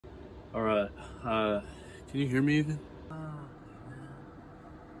All right. Can you hear me even?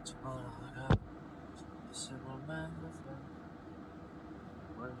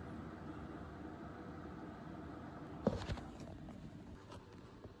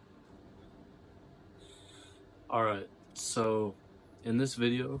 All right. So, in this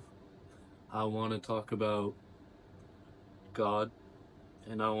video, I want to talk about God,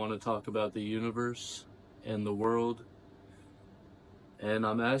 and I want to talk about the universe and the world. And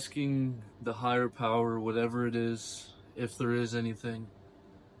I'm asking the higher power, whatever it is, if there is anything,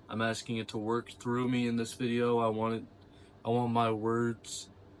 I'm asking it to work through me in this video. I want my words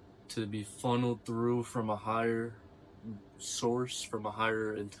to be funneled through from a higher source, from a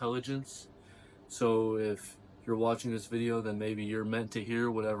higher intelligence. So if you're watching this video, then maybe you're meant to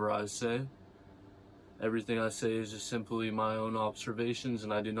hear whatever I say. Everything I say is just simply my own observations,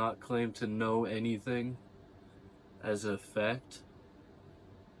 and I do not claim to know anything as a fact.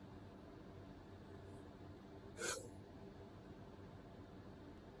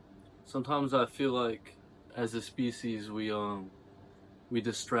 Sometimes I feel like as a species we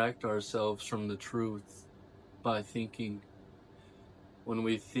distract ourselves from the truth by thinking. When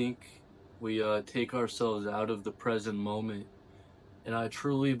we think, we take ourselves out of the present moment. And I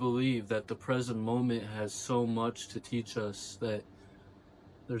truly believe that the present moment has so much to teach us, that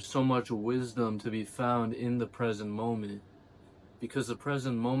there's so much wisdom to be found in the present moment, because the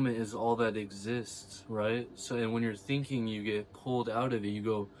present moment is all that exists, right? So, and when you're thinking, you get pulled out of it. You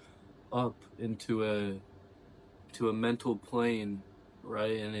go up into a mental plane,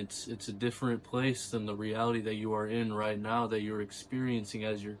 right? And it's a different place than the reality that you are in right now, that you're experiencing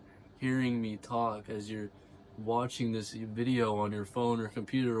as you're hearing me talk, as you're watching this video on your phone or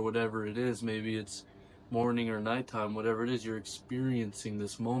computer or whatever it is. Maybe it's morning or nighttime, whatever it is, you're experiencing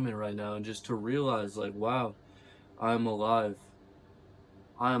this moment right now. And just to realize, like, wow, I'm alive.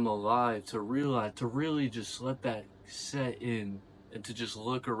 I'm alive. To realize, to really just let that set in, and to just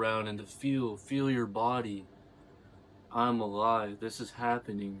look around and to feel your body. I'm alive. This is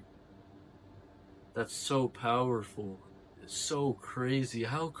happening. That's so powerful. It's so crazy.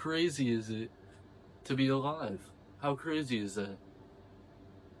 How crazy is it to be alive? How crazy is that?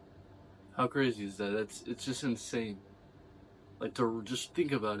 How crazy is that? It's just insane. Like, to just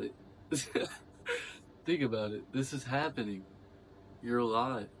think about it. Think about it. This is happening. You're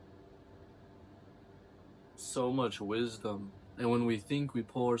alive. So much wisdom. And when we think we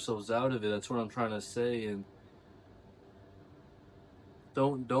pull ourselves out of it, that's what I'm trying to say. And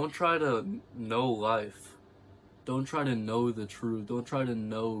don't try to know life. Don't try to know the truth. Don't try to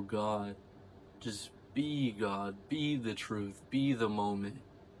know God. Just be God, be the truth, be the moment.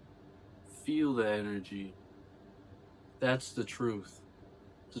 Feel the energy. That's the truth.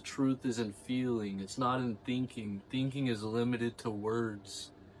 The truth is in feeling, it's not in thinking. Thinking is limited to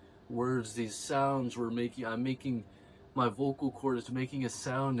words. Words, these sounds I'm making, my vocal cord is making a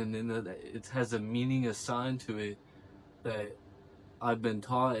sound, and then it has a meaning assigned to it that I've been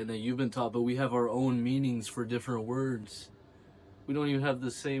taught and that you've been taught, but we have our own meanings for different words. We don't even have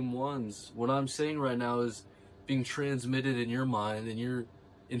the same ones. What I'm saying right now is being transmitted in your mind, and you're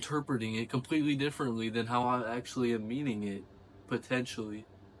interpreting it completely differently than how I actually am meaning it, potentially.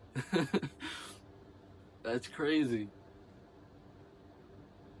 That's crazy.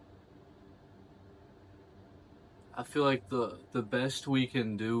 I feel like the best we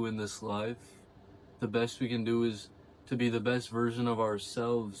can do in this life, the best we can do is to be the best version of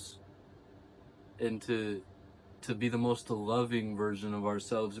ourselves, and to be the most loving version of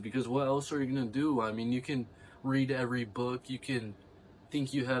ourselves, because what else are you going to do? I mean, you can read every book, you can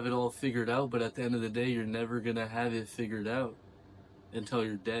think you have it all figured out, but at the end of the day, you're never going to have it figured out until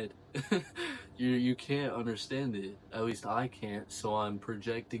you're dead. You can't understand it. At least I can't, so I'm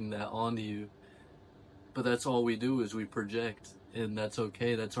projecting that onto you. But that's all we do, is we project, and that's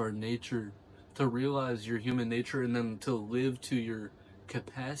okay. That's our nature, to realize your human nature and then to live to your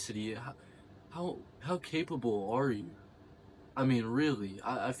capacity. How capable are you? I mean, really,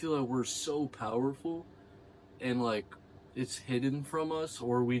 I feel like we're so powerful, and like it's hidden from us,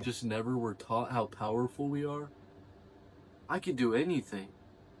 or we just never were taught how powerful we are. I could do anything.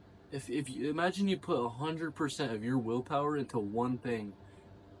 If you imagine, you put 100% of your willpower into one thing,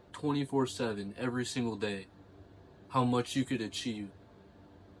 24/7, every single day, how much you could achieve.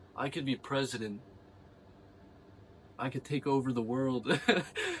 I could be president. I could take over the world.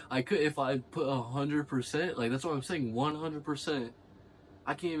 I could, if I put 100%. Like, that's what I'm saying. 100%.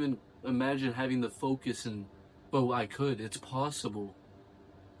 I can't even imagine having the focus, and but I could. It's possible.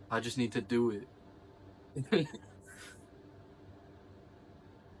 I just need to do it.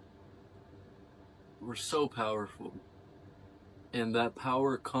 We're so powerful. And that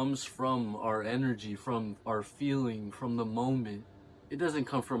power comes from our energy, from our feeling, from the moment. It doesn't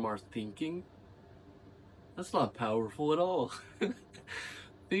come from our thinking. That's not powerful at all.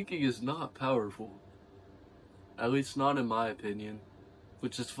 Thinking is not powerful. At least not in my opinion.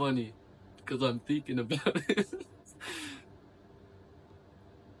 Which is funny, because I'm thinking about it.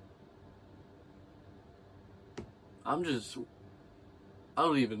 I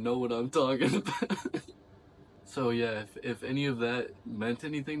don't even know what I'm talking about. So yeah, if any of that meant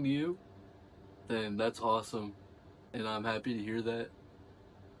anything to you, then that's awesome. And I'm happy to hear that.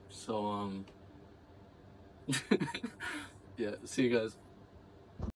 So, yeah, see you guys.